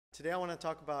Today I want to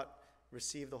talk about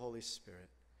receive the Holy Spirit.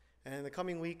 And in the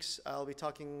coming weeks, I'll be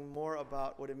talking more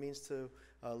about what it means to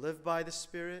live by the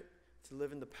Spirit, to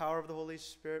live in the power of the Holy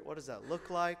Spirit. What does that look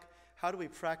like? How do we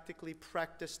practically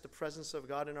practice the presence of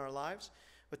God in our lives?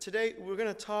 But today we're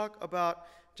going to talk about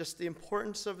just the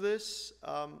importance of this,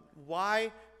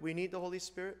 why we need the Holy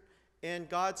Spirit, and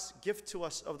God's gift to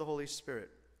us of the Holy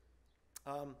Spirit.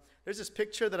 There's this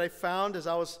picture that I found as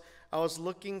I was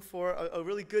looking for a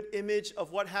really good image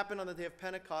of what happened on the day of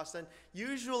Pentecost. And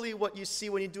usually what you see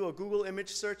when you do a Google image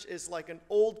search is like an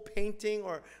old painting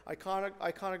or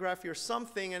iconography or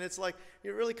something, and it's like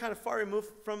you're really kind of far removed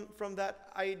from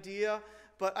that idea.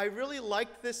 But I really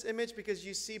liked this image because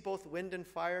you see both wind and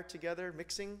fire together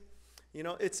mixing. You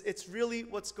know, it's really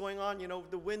what's going on. You know,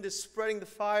 the wind is spreading the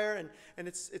fire, and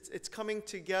it's coming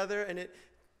together, and it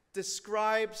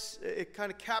describes, it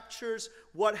kind of captures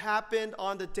what happened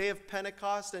on the day of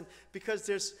Pentecost. And because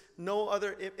there's no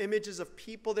other images of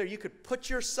people there, you could put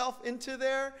yourself into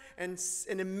there and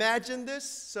imagine this.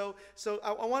 So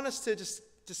I want us to just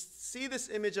see this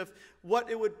image of what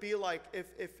it would be like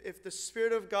if the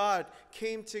Spirit of God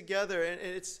came together.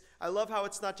 And I love how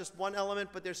it's not just one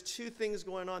element, but there's two things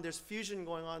going on. There's fusion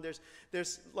going on.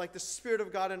 There's like the Spirit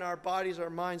of God in our bodies, our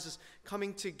minds is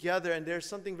coming together. And there's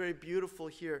something very beautiful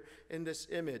here in this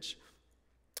image.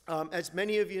 As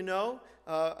many of you know,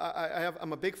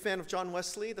 I'm a big fan of John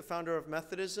Wesley, the founder of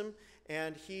Methodism.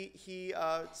 And he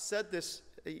said this.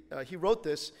 He wrote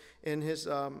this in his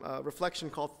reflection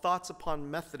called Thoughts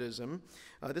Upon Methodism.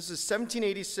 This is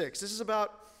 1786. This is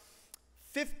about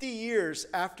 50 years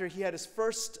after he had his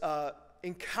first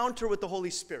encounter with the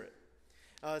Holy Spirit.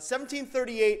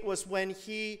 1738 was when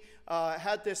he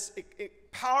had this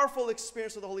powerful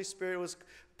experience with the Holy Spirit. It was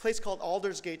a place called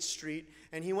Aldersgate Street,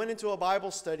 and he went into a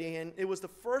Bible study, and it was the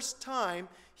first time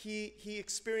he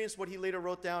experienced what he later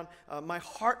wrote down, my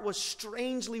heart was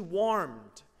strangely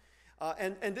warmed.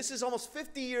 And this is almost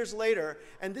 50 years later,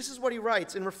 and this is what he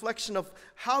writes in reflection of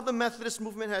how the Methodist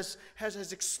movement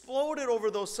has exploded over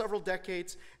those several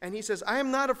decades. And he says, I am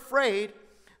not afraid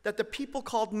that the people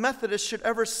called Methodists should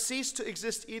ever cease to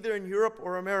exist either in Europe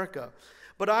or America.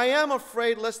 But I am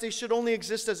afraid lest they should only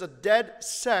exist as a dead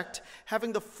sect,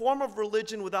 having the form of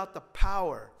religion without the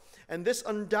power. And this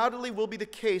undoubtedly will be the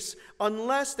case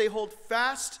unless they hold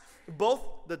fast both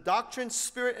the doctrine,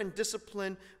 spirit, and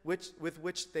discipline with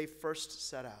which they first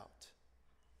set out.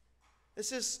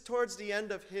 This is towards the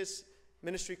end of his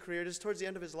ministry career. This is towards the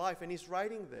end of his life, and he's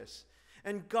writing this.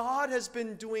 And God has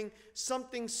been doing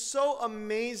something so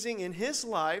amazing in his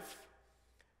life,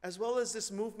 as well as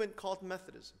this movement called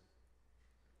Methodism.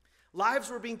 Lives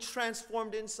were being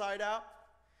transformed inside out.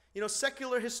 You know,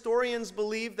 secular historians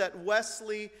believe that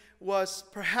Wesley was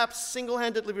perhaps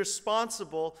single-handedly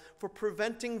responsible for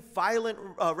preventing violent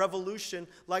revolution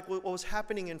like what was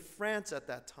happening in France at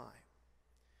that time.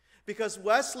 Because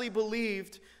Wesley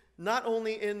believed not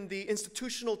only in the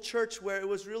institutional church where it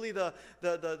was really the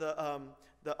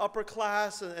upper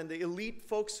class and the elite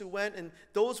folks who went, and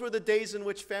those were the days in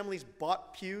which families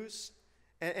bought pews.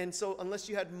 And so unless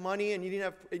you had money and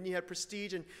you had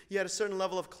prestige and you had a certain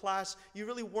level of class, you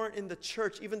really weren't in the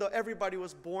church, even though everybody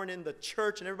was born in the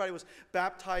church and everybody was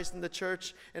baptized in the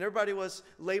church and everybody was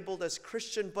labeled as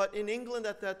Christian. But in England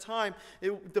at that time,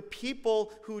 the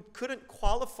people who couldn't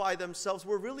qualify themselves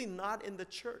were really not in the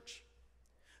church.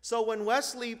 So when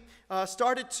Wesley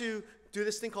started to do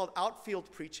this thing called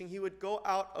outfield preaching, he would go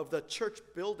out of the church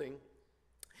building,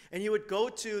 and he would go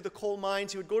to the coal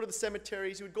mines, he would go to the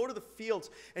cemeteries, he would go to the fields,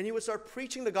 and he would start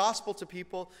preaching the gospel to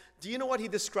people. Do you know what he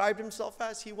described himself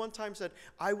as? He one time said,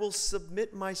 I will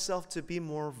submit myself to be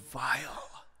more vile.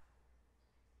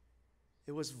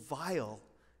 It was vile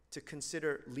to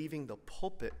consider leaving the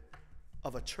pulpit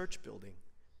of a church building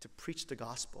to preach the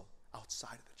gospel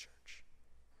outside of the church.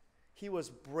 He was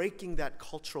breaking that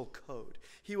cultural code.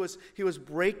 He was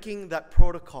breaking that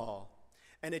protocol.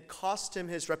 And it cost him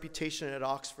his reputation at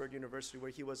Oxford University, where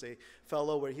he was a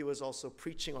fellow, where he was also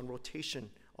preaching on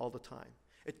rotation all the time.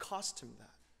 It cost him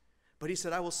that. But he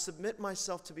said, I will submit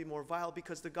myself to be more vile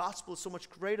because the gospel is so much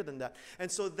greater than that. And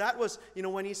so that was, you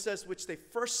know, when he says, which they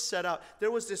first set out,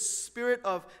 there was this spirit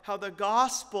of how the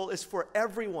gospel is for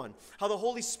everyone, how the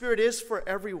Holy Spirit is for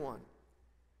everyone.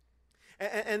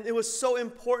 And it was so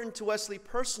important to Wesley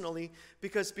personally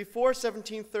because before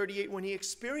 1738, when he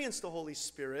experienced the Holy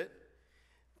Spirit,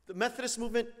 the Methodist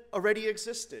movement already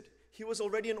existed. He was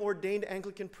already an ordained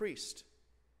Anglican priest.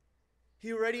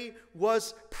 He already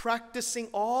was practicing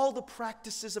all the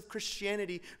practices of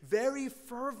Christianity very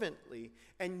fervently,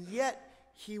 and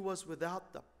yet he was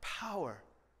without the power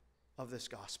of this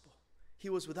gospel. He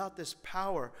was without this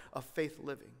power of faith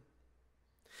living.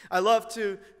 I love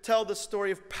to tell the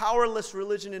story of powerless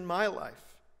religion in my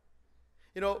life.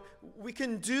 You know, we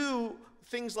can do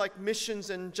things like missions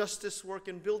and justice work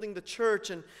and building the church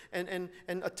and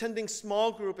attending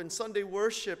small group and Sunday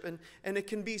worship, and it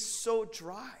can be so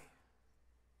dry.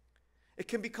 It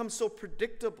can become so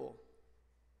predictable.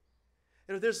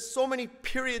 You know, there's so many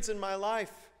periods in my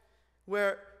life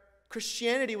where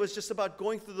Christianity was just about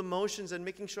going through the motions and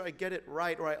making sure I get it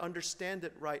right, or I understand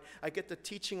it right. I get the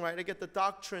teaching right. I get the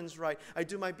doctrines right. I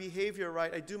do my behavior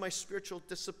right. I do my spiritual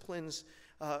disciplines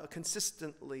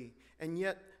consistently. And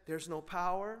yet, there's no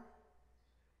power.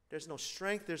 There's no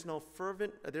strength. There's no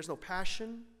there's no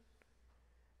passion.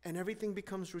 And everything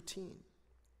becomes routine.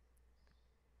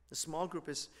 The small group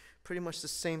is pretty much the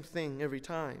same thing every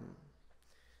time.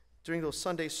 During those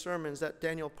Sunday sermons, that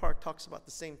Daniel Park talks about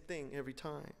the same thing every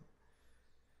time.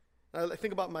 I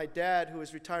think about my dad, who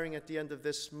is retiring at the end of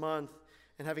this month,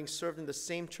 and having served in the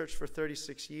same church for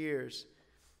 36 years.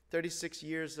 36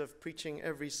 years of preaching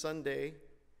every Sunday,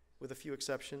 with a few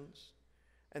exceptions,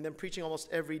 and then preaching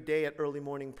almost every day at early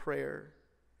morning prayer,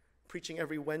 preaching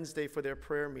every Wednesday for their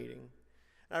prayer meeting.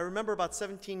 And I remember about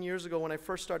 17 years ago when I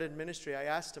first started ministry, I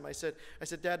asked him, I said,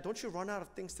 Dad, don't you run out of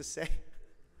things to say?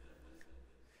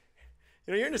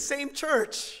 You know, you're in the same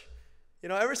church. You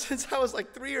know, ever since I was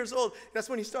like 3 years old, that's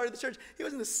when he started the church. He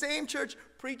was in the same church,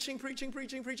 preaching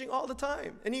all the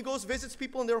time. And he goes, visits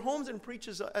people in their homes and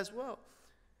preaches as well.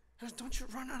 I said, don't you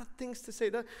run out of things to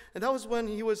say? And that was when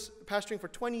he was pastoring for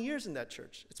 20 years in that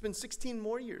church. It's been 16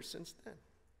 more years since then.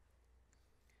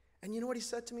 And you know what he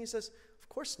said to me? He says, of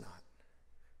course not.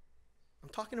 I'm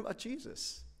talking about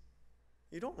Jesus.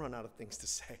 You don't run out of things to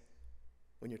say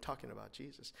when you're talking about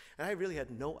Jesus. And I really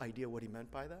had no idea what he meant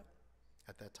by that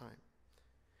at that time.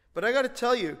 But I got to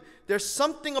tell you, there's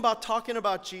something about talking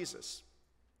about Jesus.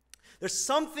 There's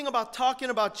something about talking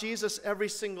about Jesus every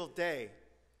single day.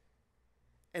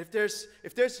 And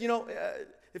if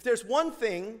there's one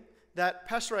thing that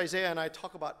Pastor Isaiah and I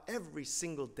talk about every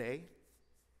single day,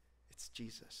 it's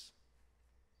Jesus.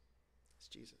 It's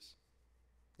Jesus.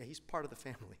 Yeah, he's part of the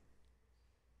family.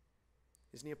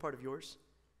 Isn't he a part of yours?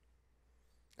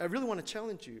 I really want to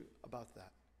challenge you about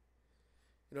that.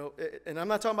 You know, and I'm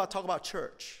not talking about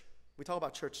church. We talk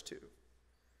about church too.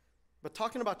 But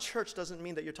talking about church doesn't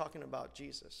mean that you're talking about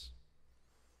Jesus.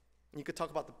 You could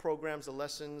talk about the programs, the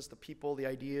lessons, the people, the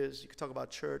ideas. You could talk about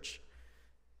church.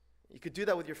 You could do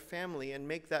that with your family and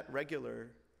make that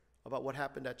regular about what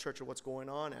happened at church or what's going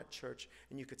on at church.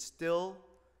 And you could still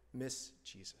miss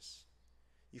Jesus.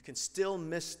 You can still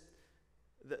miss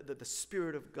the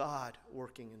Spirit of God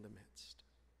working in the midst.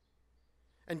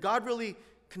 And God really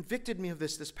convicted me of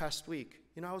this past week.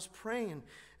 You know, I was praying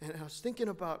and I was thinking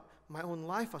about my own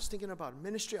life. I was thinking about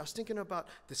ministry. I was thinking about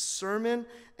this sermon.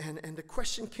 And the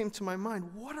question came to my mind,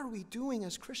 what are we doing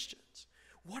as Christians?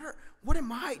 What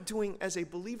am I doing as a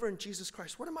believer in Jesus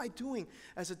Christ? What am I doing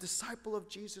as a disciple of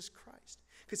Jesus Christ?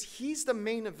 Because he's the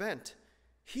main event.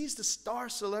 He's the star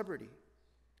celebrity.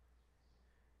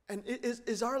 And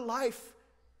is our life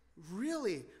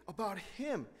really about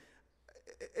him?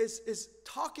 Is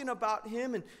talking about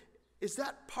him, and is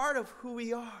that part of who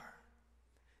we are?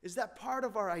 Is that part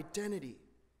of our identity?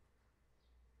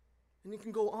 And you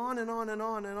can go on and on and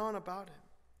on and on about him.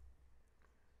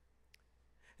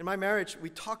 In my marriage,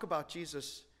 we talk about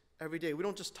Jesus every day. We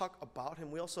don't just talk about him,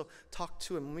 we also talk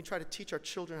to him. And we try to teach our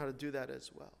children how to do that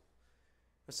as well.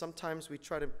 And sometimes we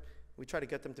try to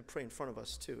get them to pray in front of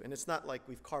us too. And it's not like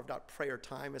we've carved out prayer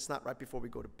time. It's not right before we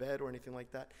go to bed or anything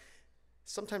like that.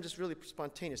 Sometimes it's really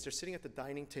spontaneous. They're sitting at the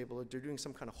dining table, or they're doing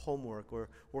some kind of homework or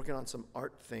working on some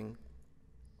art thing.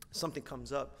 Something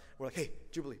comes up. We're like, hey,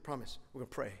 Jubilee, promise, we're going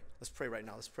to pray. Let's pray right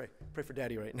now. Let's pray. Pray for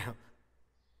Daddy right now.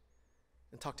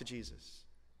 And talk to Jesus.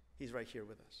 He's right here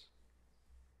with us.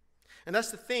 And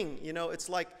that's the thing, you know, it's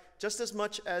like just as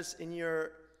much as in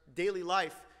your daily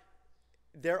life,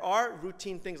 there are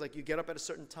routine things, like you get up at a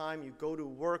certain time, you go to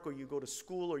work, or you go to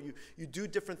school, or you do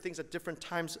different things at different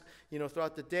times, you know,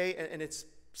 throughout the day. And it's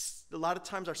a lot of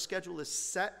times our schedule is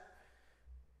set.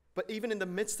 But even in the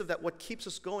midst of that, what keeps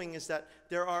us going is that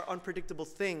there are unpredictable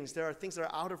things. There are things that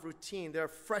are out of routine. There are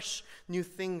fresh, new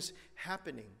things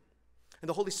happening. And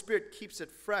the Holy Spirit keeps it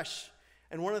fresh.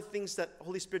 And one of the things that the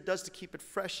Holy Spirit does to keep it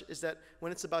fresh is that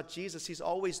when it's about Jesus, he's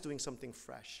always doing something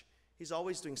fresh. He's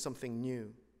always doing something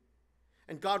new.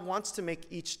 And God wants to make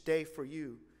each day for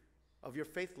you of your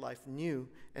faith life new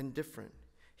and different.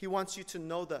 He wants you to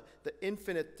know the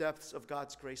infinite depths of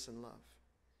God's grace and love.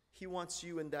 He wants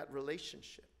you in that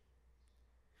relationship.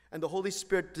 And the Holy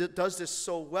Spirit does this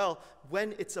so well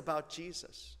when it's about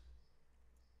Jesus.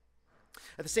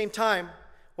 At the same time,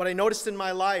 What I noticed in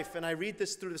my life, and I read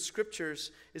this through the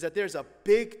scriptures, is that there's a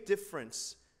big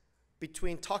difference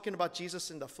between talking about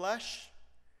Jesus in the flesh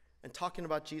and talking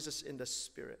about Jesus in the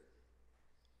spirit.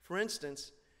 For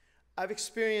instance, I've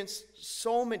experienced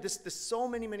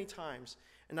many times,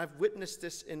 and I've witnessed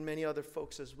this in many other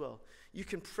folks as well. You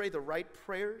can pray the right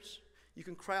prayers. You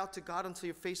can cry out to God until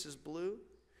your face is blue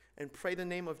and pray the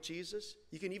name of Jesus.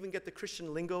 You can even get the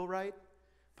Christian lingo right.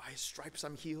 By his stripes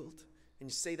I'm healed. And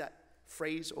you say that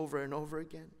phrase over and over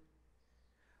again.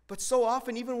 But so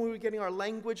often, even when we're getting our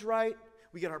language right,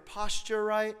 we get our posture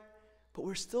right, but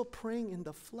we're still praying in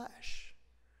the flesh.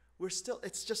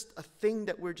 It's just a thing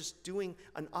that we're just doing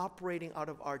and operating out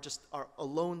of our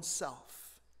alone self.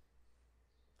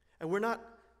 And we're not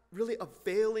really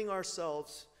availing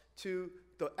ourselves to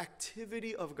the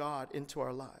activity of God into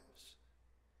our lives.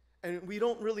 And we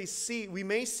don't really we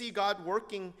may see God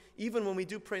working even when we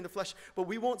do pray in the flesh, but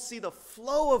we won't see the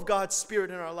flow of God's Spirit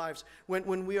in our lives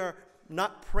when we are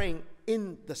not praying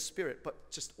in the Spirit, but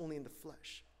just only in the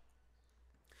flesh.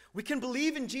 We can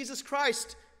believe in Jesus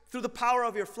Christ through the power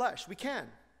of your flesh. We can.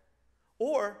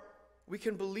 Or we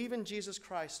can believe in Jesus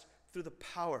Christ through the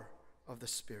power of the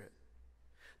Spirit.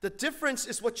 The difference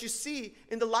is what you see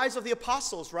in the lives of the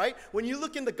apostles, right? When you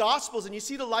look in the Gospels and you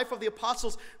see the life of the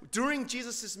apostles during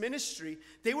Jesus' ministry,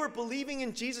 they were believing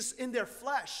in Jesus in their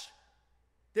flesh.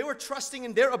 They were trusting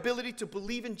in their ability to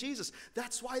believe in Jesus.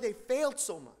 That's why they failed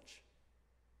so much.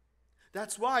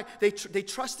 That's why they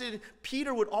trusted.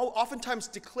 Peter would oftentimes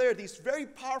declare these very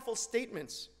powerful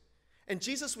statements, and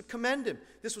Jesus would commend him.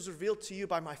 This was revealed to you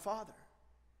by my Father.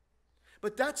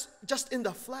 But that's just in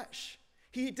the flesh.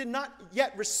 He did not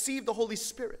yet receive the Holy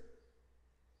Spirit.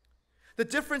 The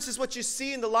difference is what you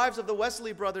see in the lives of the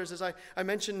Wesley brothers, as I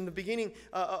mentioned in the beginning,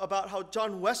 about how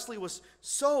John Wesley was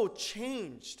so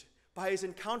changed by his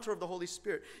encounter of the Holy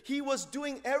Spirit. He was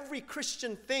doing every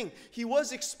Christian thing. He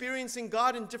was experiencing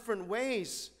God in different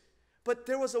ways. But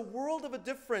there was a world of a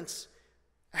difference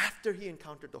after he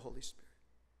encountered the Holy Spirit.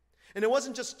 And it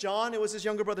wasn't just John, it was his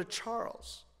younger brother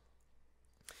Charles.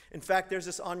 In fact, there's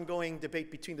this ongoing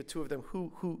debate between the two of them,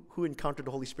 who encountered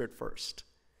the Holy Spirit first.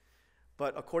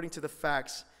 But according to the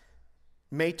facts,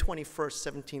 May 21st,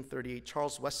 1738,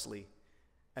 Charles Wesley,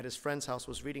 at his friend's house,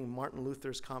 was reading Martin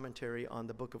Luther's commentary on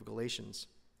the book of Galatians.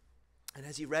 And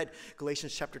as he read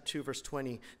Galatians chapter 2, verse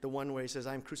 20, the one where he says,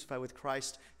 I am crucified with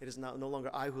Christ. It is no longer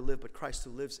I who live, but Christ who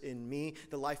lives in me.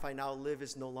 The life I now live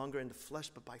is no longer in the flesh,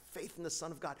 but by faith in the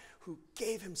Son of God, who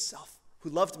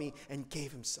loved me and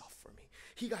gave himself for me.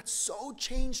 He got so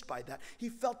changed by that. He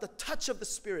felt the touch of the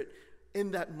Spirit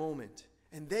in that moment.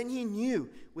 And then he knew,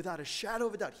 without a shadow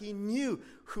of a doubt, he knew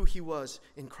who he was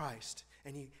in Christ.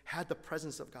 And he had the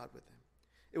presence of God with him.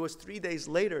 It was 3 days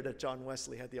later that John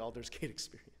Wesley had the Aldersgate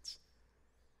experience.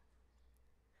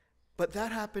 But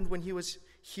that happened when he was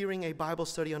hearing a Bible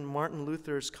study on Martin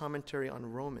Luther's commentary on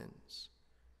Romans.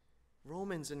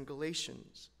 Romans and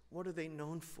Galatians, what are they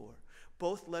known for?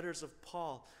 Both letters of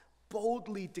Paul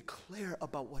boldly declare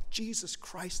about what Jesus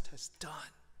Christ has done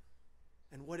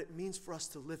and what it means for us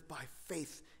to live by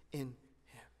faith in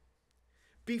him.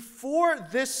 Before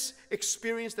this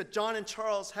experience that John and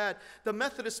Charles had, the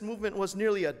Methodist movement was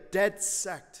nearly a dead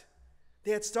sect.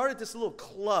 They had started this little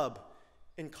club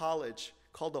in college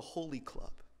called the Holy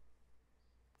Club.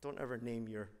 Don't ever name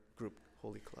your group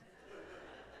Holy Club.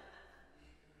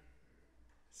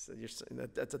 So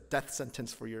that's a death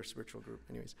sentence for your spiritual group.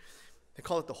 Anyways, they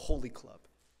call it the Holy Club.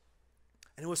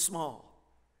 And it was small,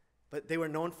 but they were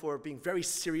known for being very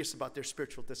serious about their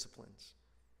spiritual disciplines.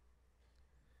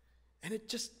 And it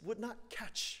just would not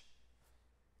catch.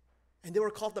 And they were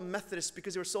called the Methodists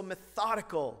because they were so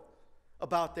methodical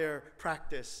about their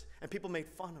practice, and people made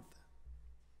fun of them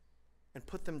and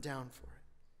put them down for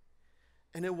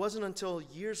it. And it wasn't until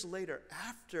years later,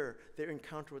 after their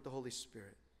encounter with the Holy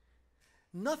Spirit,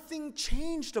 nothing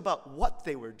changed about what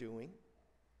they were doing.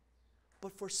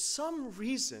 But for some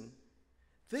reason,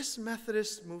 this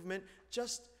Methodist movement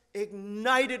just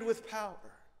ignited with power.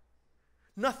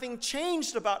 Nothing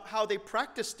changed about how they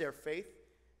practiced their faith.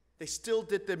 They still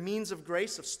did the means of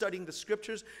grace of studying the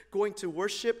scriptures, going to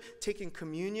worship, taking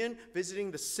communion, visiting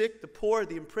the sick, the poor,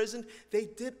 the imprisoned. They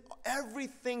did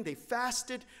everything. They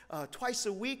fasted twice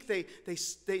a week. They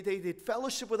did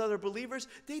fellowship with other believers.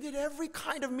 They did every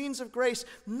kind of means of grace.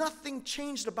 Nothing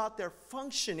changed about their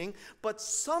functioning, but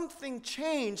something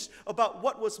changed about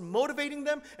what was motivating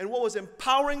them and what was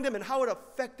empowering them and how it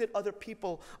affected other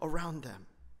people around them.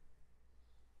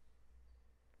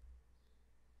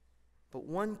 But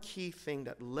one key thing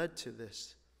that led to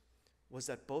this was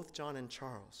that both John and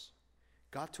Charles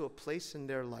got to a place in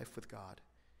their life with God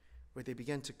where they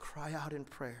began to cry out in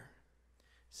prayer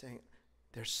saying,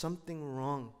 there's something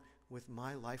wrong with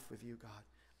my life with you, God.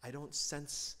 I don't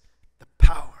sense the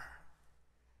power.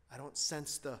 I don't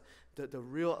sense the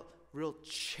real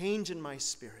change in my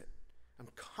spirit. I'm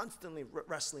constantly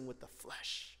wrestling with the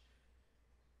flesh.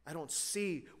 I don't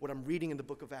see what I'm reading in the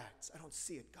book of Acts. I don't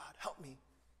see it. God, help me.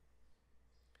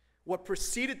 What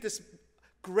preceded this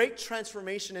great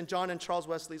transformation in John and Charles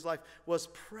Wesley's life was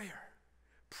prayer.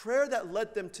 Prayer that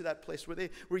led them to that place where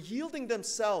they were yielding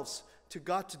themselves to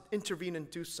God to intervene and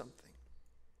do something.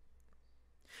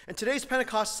 And today's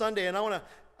Pentecost Sunday, and I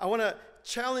want to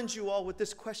challenge you all with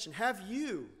this question. Have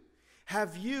you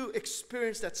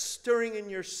experienced that stirring in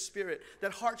your spirit,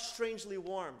 that heart strangely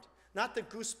warmed? Not the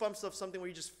goosebumps of something where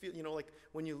you just feel, like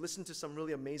when you listen to some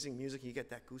really amazing music, you get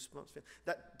that goosebumps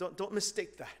feeling. Don't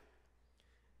mistake that.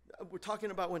 We're talking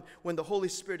about when the Holy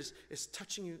Spirit is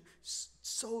touching you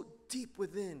so deep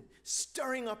within,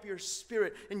 stirring up your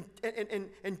spirit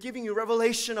and giving you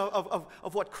revelation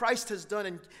of what Christ has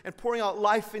done and pouring out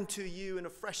life into you in a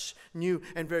fresh, new,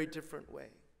 and very different way.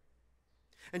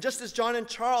 And just as John and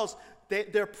Charles,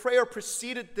 their prayer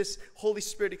preceded this Holy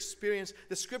Spirit experience,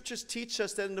 the scriptures teach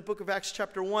us that in the book of Acts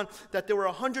chapter 1, that there were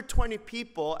 120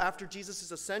 people after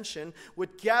Jesus' ascension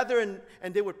would gather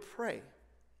and they would pray.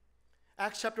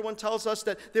 Acts chapter 1 tells us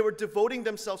that they were devoting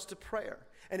themselves to prayer.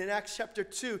 And in Acts chapter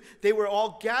 2, they were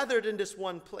all gathered in this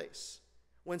one place.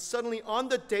 When suddenly on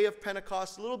the day of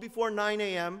Pentecost, a little before 9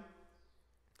 a.m.,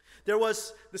 there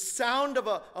was the sound of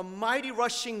a mighty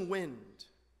rushing wind.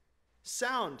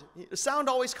 Sound. Sound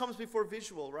always comes before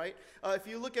visual, right? If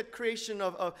you look at creation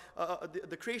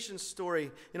the creation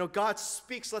story, God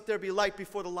speaks, let there be light,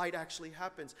 before the light actually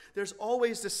happens. There's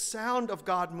always the sound of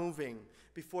God moving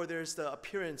before there's the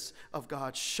appearance of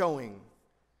God showing.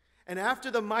 And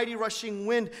after the mighty rushing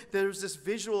wind, there's this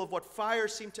visual of what fire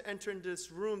seemed to enter into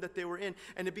this room that they were in,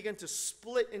 and it began to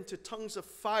split into tongues of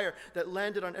fire that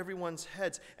landed on everyone's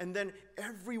heads. And then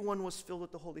everyone was filled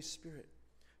with the Holy Spirit.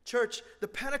 Church, the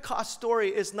Pentecost story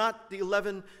is not the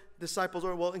 11 disciples,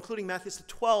 including Matthew,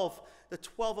 the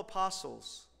 12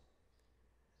 apostles.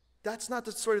 That's not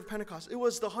the story of Pentecost. It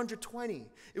was the 120.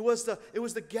 It was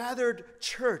the gathered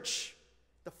church,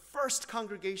 the first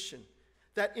congregation,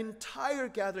 that entire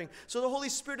gathering. So the Holy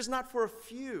Spirit is not for a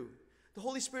few. The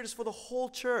Holy Spirit is for the whole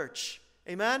church.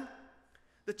 Amen?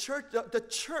 The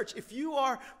church, if you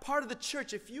are part of the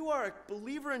church, if you are a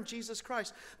believer in Jesus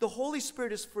Christ, the Holy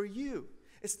Spirit is for you.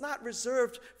 It's not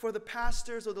reserved for the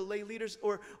pastors or the lay leaders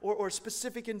or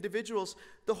specific individuals.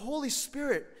 The Holy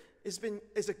Spirit is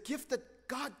a gift that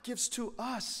God gives to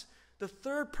us, the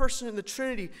third person in the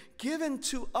Trinity, given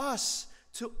to us,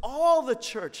 to all the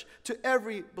church, to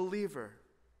every believer,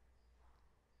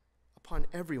 upon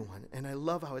everyone. And I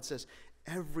love how it says,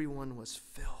 everyone was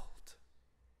filled.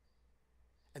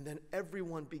 And then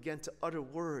everyone began to utter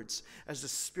words as the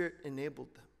Spirit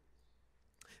enabled them.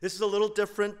 This is a little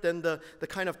different than the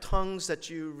kind of tongues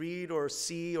that you read or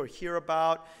see or hear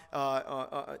about,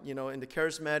 in the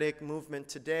charismatic movement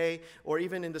today, or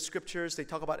even in the scriptures. They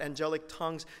talk about angelic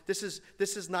tongues. This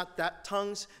is not that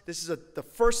tongues. This is the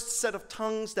first set of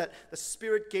tongues that the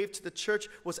Spirit gave to the church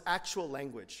was actual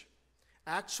language.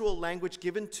 Actual language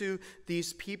given to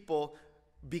these people,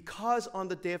 because on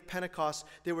the day of Pentecost,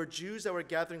 there were Jews that were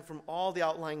gathering from all the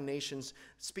outlying nations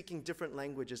speaking different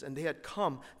languages, and they had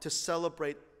come to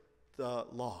celebrate the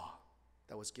law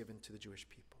that was given to the Jewish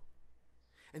people.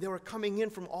 And they were coming in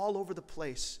from all over the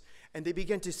place, and they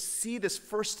began to see this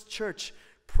first church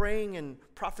praying and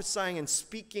prophesying and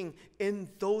speaking in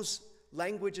those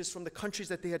languages from the countries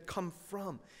that they had come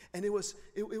from. And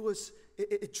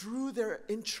it drew their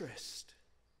interest.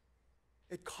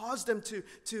 It caused them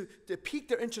to pique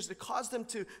their interest. It caused them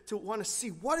to want to see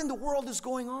what in the world is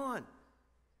going on.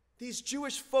 These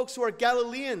Jewish folks who are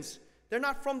Galileans, they're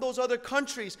not from those other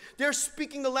countries. They're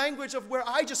speaking the language of where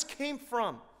I just came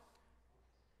from.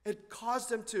 It caused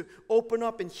them to open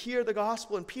up and hear the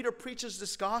gospel. And Peter preaches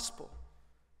this gospel.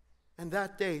 And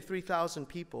that day, 3,000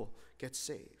 people get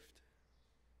saved.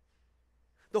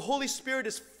 The Holy Spirit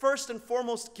is first and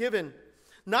foremost given,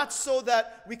 not so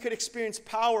that we could experience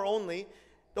power only.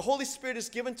 The Holy Spirit is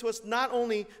given to us not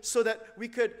only so that we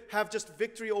could have just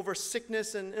victory over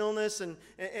sickness and illness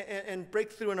and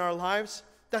breakthrough in our lives.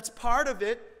 That's part of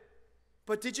it.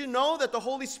 But did you know that the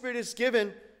Holy Spirit is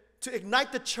given to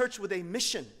ignite the church with a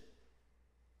mission?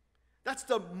 That's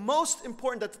the most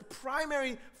important, that's the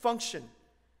primary function.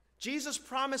 Jesus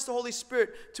promised the Holy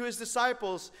Spirit to his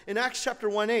disciples in Acts chapter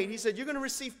 1:8. He said, you're going to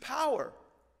receive power.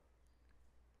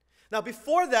 Now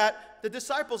before that, the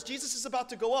disciples, Jesus is about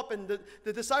to go up, and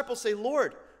the disciples say,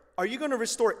 Lord, are you going to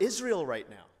restore Israel right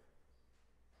now?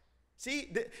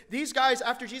 See, these guys,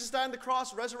 after Jesus died on the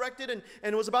cross, resurrected,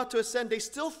 and was about to ascend, they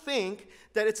still think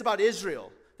that it's about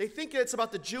Israel. They think it's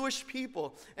about the Jewish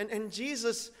people. And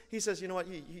Jesus, he says, you know what,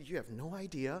 you have no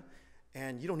idea,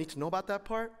 and you don't need to know about that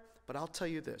part, but I'll tell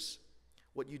you this.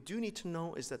 What you do need to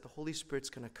know is that the Holy Spirit's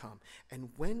going to come. And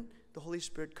when the Holy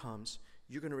Spirit comes,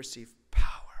 you're going to receive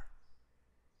power.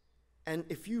 And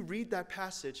if you read that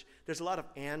passage, there's a lot of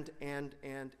and. And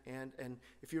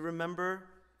if you remember,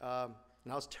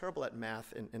 and I was terrible at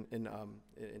math in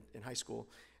high school,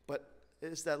 but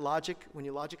is that logic, when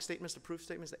you logic statements, the proof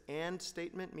statements, the and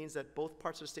statement means that both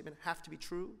parts of the statement have to be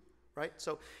true, right?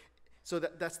 So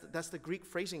that's the Greek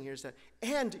phrasing here, is that,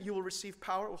 and you will receive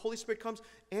power. The Holy Spirit comes,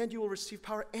 and you will receive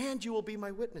power, and you will be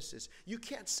my witnesses. You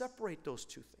can't separate those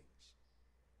two things.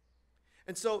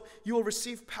 And so you will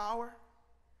receive power,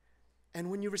 and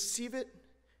when you receive it,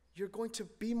 you're going to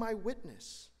be my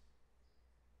witness.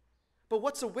 But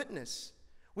what's a witness?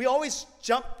 We always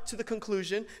jump to the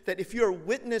conclusion that if you're a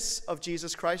witness of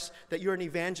Jesus Christ, that you're an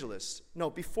evangelist. No,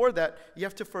 before that, you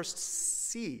have to first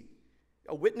see.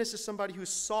 A witness is somebody who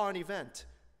saw an event.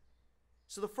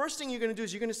 So the first thing you're going to do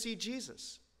is you're going to see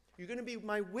Jesus. You're going to be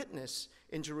my witness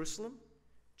in Jerusalem,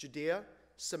 Judea,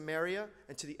 Samaria,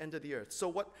 and to the end of the earth. So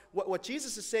what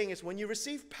Jesus is saying is when you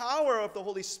receive power of the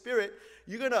Holy Spirit,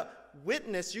 you're going to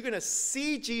witness, you're going to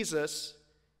see Jesus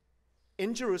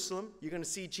in Jerusalem, you're going to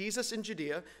see Jesus in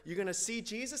Judea, you're going to see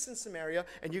Jesus in Samaria,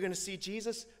 and you're going to see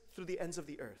Jesus through the ends of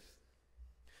the earth.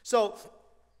 So,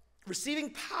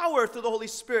 receiving power through the Holy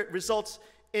Spirit results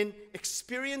in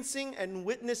experiencing and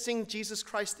witnessing Jesus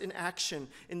Christ in action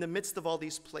in the midst of all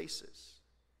these places.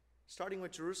 Starting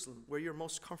with Jerusalem, where you're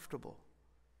most comfortable.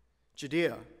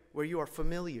 Judea, where you are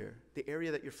familiar, the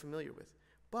area that you're familiar with.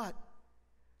 But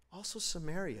also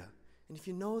Samaria. And if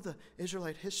you know the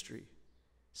Israelite history,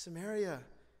 Samaria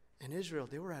and Israel,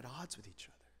 they were at odds with each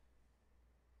other.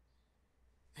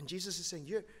 And Jesus is saying,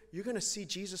 you're going to see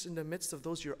Jesus in the midst of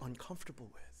those you're uncomfortable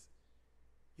with.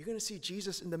 You're going to see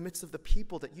Jesus in the midst of the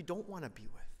people that you don't want to be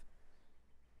with.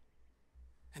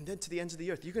 And then to the ends of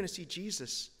the earth, you're going to see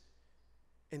Jesus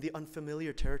in the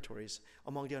unfamiliar territories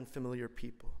among the unfamiliar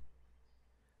people.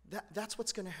 That's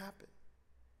what's going to happen.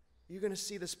 You're going to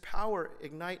see this power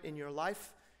ignite in your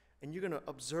life, and you're going to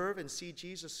observe and see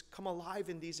Jesus come alive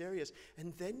in these areas.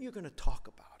 And then you're going to talk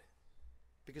about it,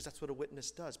 because that's what a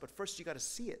witness does. But first you got to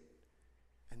see it,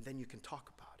 and then you can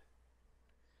talk about it.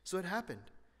 So it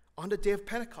happened on the day of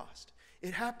Pentecost.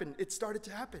 It happened. It started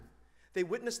to happen. They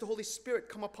witnessed the Holy Spirit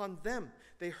come upon them.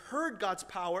 They heard God's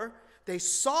power. They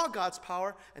saw God's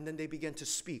power. And then they began to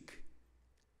speak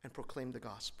and proclaim the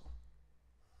gospel.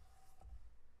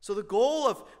 So the goal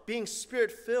of being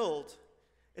Spirit-filled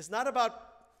is not about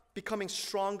becoming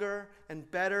stronger and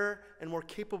better and more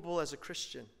capable as a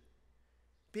Christian.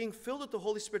 Being filled with the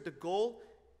Holy Spirit, the goal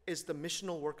is the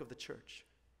missional work of the church,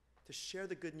 to share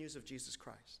the good news of Jesus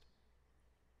Christ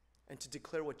and to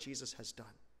declare what Jesus has done.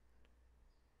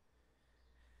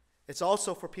 It's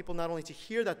also for people not only to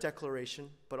hear that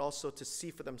declaration, but also to see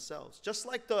for themselves. Just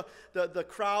like the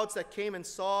crowds that came and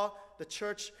saw the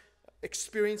church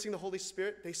experiencing the Holy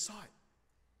Spirit, they saw it.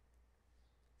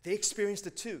 They experienced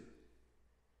it too.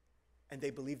 And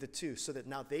they believed it too, so that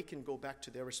now they can go back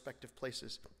to their respective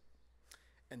places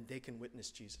and they can witness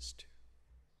Jesus too.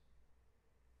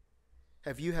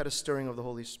 Have you had a stirring of the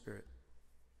Holy Spirit?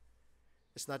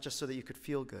 It's not just so that you could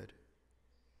feel good,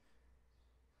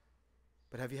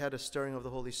 but have you had a stirring of the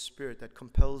Holy Spirit that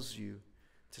compels you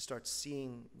to start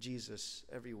seeing Jesus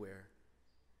everywhere,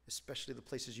 especially the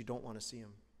places you don't want to see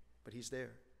him, but he's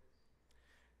there,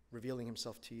 revealing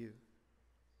himself to you?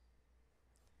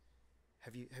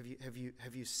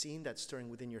 Have you seen that stirring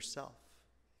within yourself?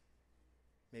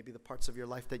 Maybe the parts of your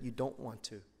life that you don't want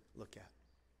to look at.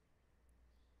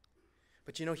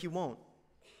 But you know, he won't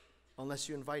unless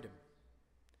you invite him.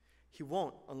 He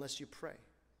won't unless you pray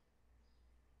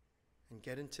and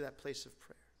get into that place of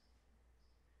prayer.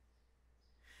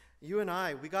 You and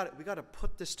I, we got to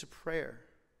put this to prayer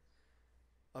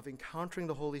of encountering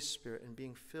the Holy Spirit and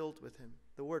being filled with him.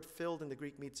 The word filled in the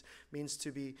Greek means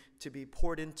to be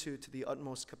poured into to the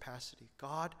utmost capacity.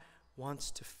 God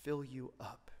wants to fill you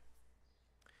up.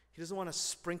 He doesn't want to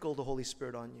sprinkle the Holy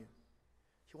Spirit on you.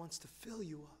 He wants to fill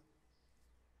you up.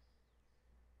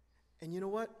 And you know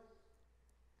what?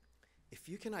 If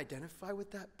you can identify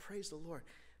with that, praise the Lord.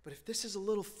 But if this is a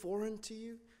little foreign to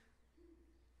you,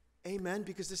 amen,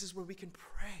 because this is where we can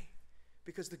pray.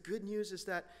 Because the good news is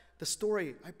that the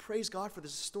story, I praise God for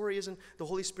this. The story isn't the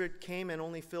Holy Spirit came and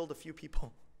only filled a few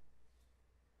people.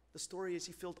 The story is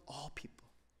he filled all people.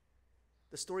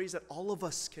 The story is that all of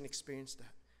us can experience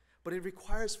that. But it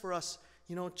requires for us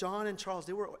John and Charles,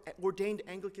 they were ordained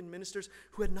Anglican ministers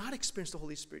who had not experienced the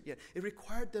Holy Spirit yet. It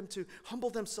required them to humble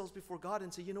themselves before God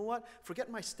and say, you know what?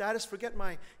 Forget my status, forget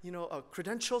my,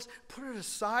 credentials, put it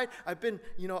aside. I've been,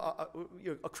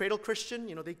 a cradle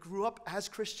Christian. They grew up as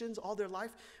Christians all their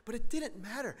life, but it didn't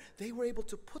matter. They were able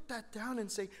to put that down and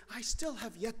say, I still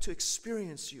have yet to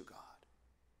experience you, God.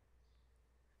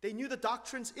 They knew the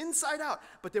doctrines inside out,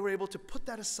 but they were able to put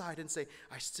that aside and say,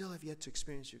 I still have yet to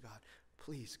experience you, God.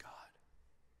 Please, God.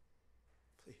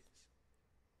 Please.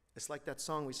 It's like that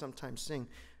song we sometimes sing,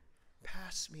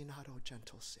 pass me not, O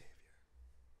gentle Savior.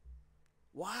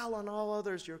 While on all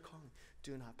others you're calling,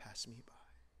 do not pass me by.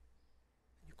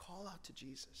 And you call out to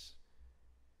Jesus.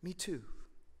 Me too.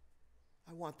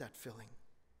 I want that filling.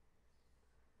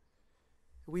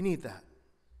 We need that.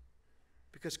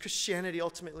 Because Christianity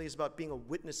ultimately is about being a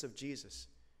witness of Jesus.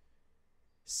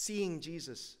 Seeing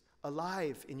Jesus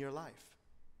alive in your life.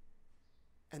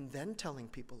 And then telling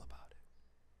people about it.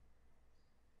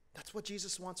 That's what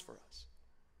Jesus wants for us.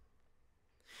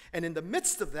 And in the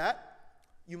midst of that,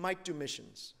 you might do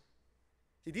missions.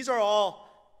 See, these are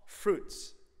all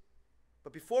fruits.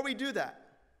 But before we do that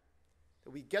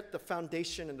we get the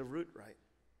foundation and the root right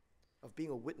of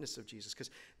being a witness of Jesus. Because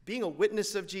being a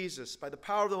witness of Jesus by the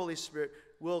power of the Holy Spirit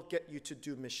will get you to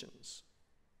do missions.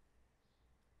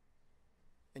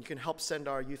 And you can help send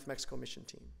our Youth Mexico mission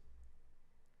team.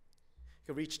 You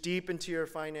can reach deep into your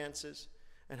finances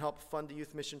and help fund the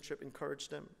youth mission trip, encourage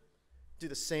them. Do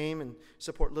the same and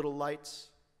support Little Lights.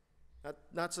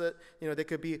 Not so that they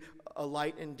could be a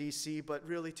light in D.C., but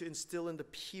really to instill in the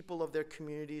people of their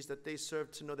communities that they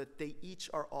serve to know that they each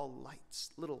are all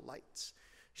lights, little lights,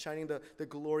 shining the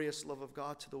glorious love of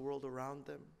God to the world around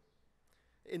them.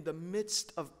 In the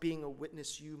midst of being a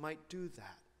witness, you might do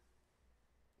that.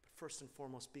 But first and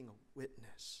foremost, being a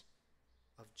witness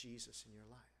of Jesus in your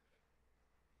life.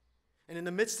 And in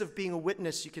the midst of being a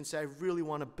witness, you can say, I really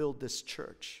want to build this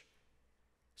church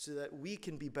so that we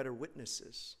can be better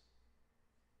witnesses.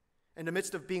 In the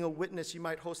midst of being a witness, you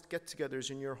might host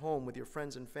get-togethers in your home with your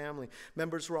friends and family,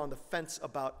 members who are on the fence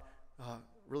about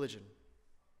religion.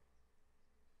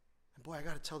 And boy, I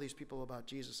got to tell these people about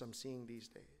Jesus I'm seeing these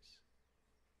days.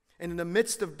 And in the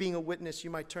midst of being a witness, you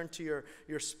might turn to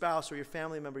your spouse or your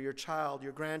family member, your child,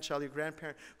 your grandchild, your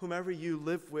grandparent, whomever you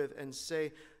live with, and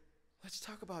say, let's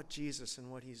talk about Jesus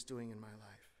and what he's doing in my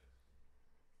life.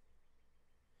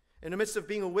 In the midst of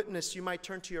being a witness, you might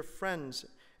turn to your friends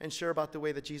and share about the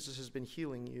way that Jesus has been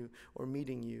healing you or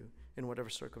meeting you in whatever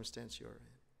circumstance you're in.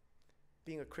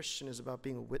 Being a Christian is about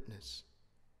being a witness.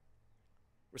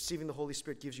 Receiving the Holy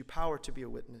Spirit gives you power to be a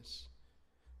witness.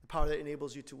 The power that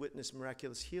enables you to witness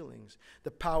miraculous healings.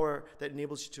 The power that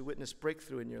enables you to witness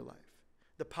breakthrough in your life.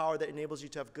 The power that enables you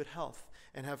to have good health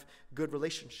and have good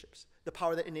relationships. The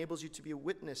power that enables you to be a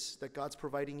witness that God's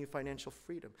providing you financial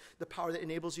freedom. The power that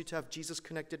enables you to have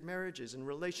Jesus-connected marriages and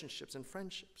relationships and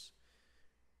friendships.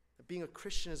 Being a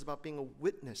Christian is about being a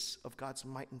witness of God's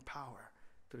might and power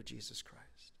through Jesus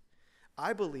Christ.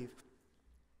 I believe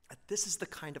that this is the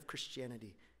kind of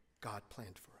Christianity God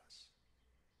planned for us.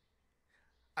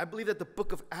 I believe that the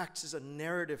book of Acts is a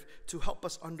narrative to help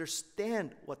us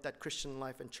understand what that Christian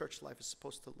life and church life is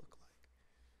supposed to look like.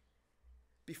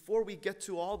 Before we get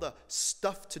to all the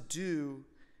stuff to do,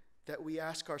 that we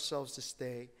ask ourselves this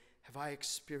day, have I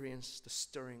experienced the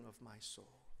stirring of my soul?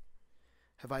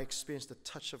 Have I experienced the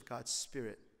touch of God's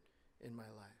Spirit in my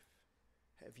life?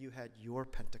 Have you had your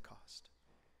Pentecost?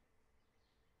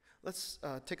 Let's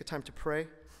take a time to pray.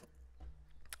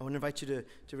 I want to invite you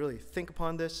to really think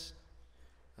upon this,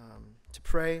 to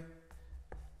pray.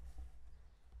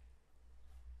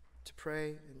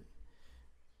 And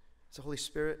say, Holy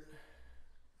Spirit,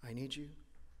 I need you.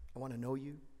 I want to know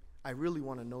you. I really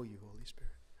want to know you, Holy Spirit.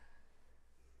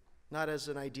 Not as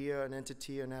an idea, an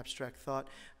entity, an abstract thought,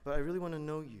 but I really want to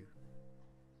know you.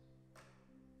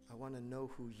 I want to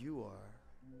know who you are.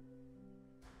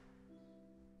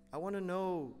 I want to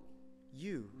know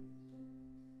you.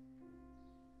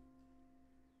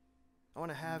 I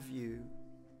want to have you.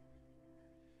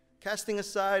 Casting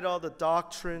aside all the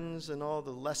doctrines and all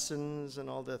the lessons and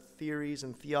all the theories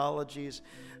and theologies,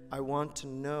 I want to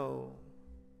know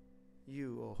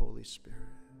you, O Holy Spirit.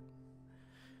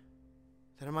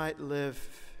 That I might live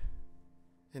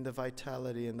in the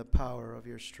vitality and the power of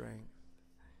your strength.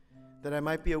 That I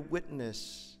might be a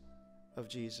witness of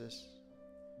Jesus.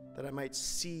 That I might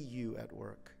see you at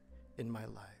work in my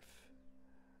life.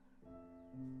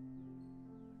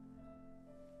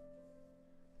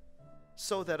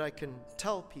 So that I can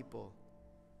tell people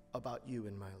about you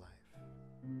in my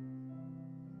life.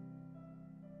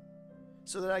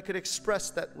 so that I could express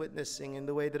that witnessing in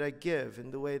the way that I give,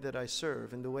 in the way that I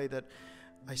serve, in the way that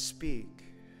I speak.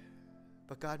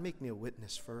 But God, make me a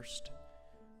witness first.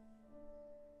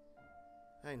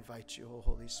 I invite you, O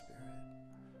Holy Spirit.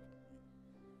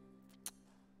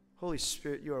 Holy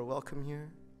Spirit, you are welcome here.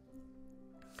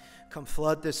 Come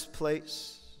flood this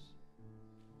place.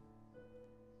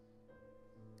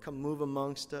 Come move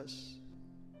amongst us.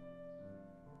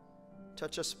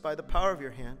 Touch us by the power of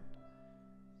your hand,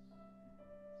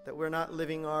 that we're not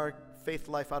living our faith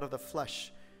life out of the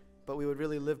flesh, but we would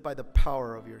really live by the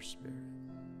power of your Spirit.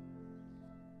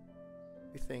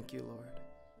 We thank you, Lord.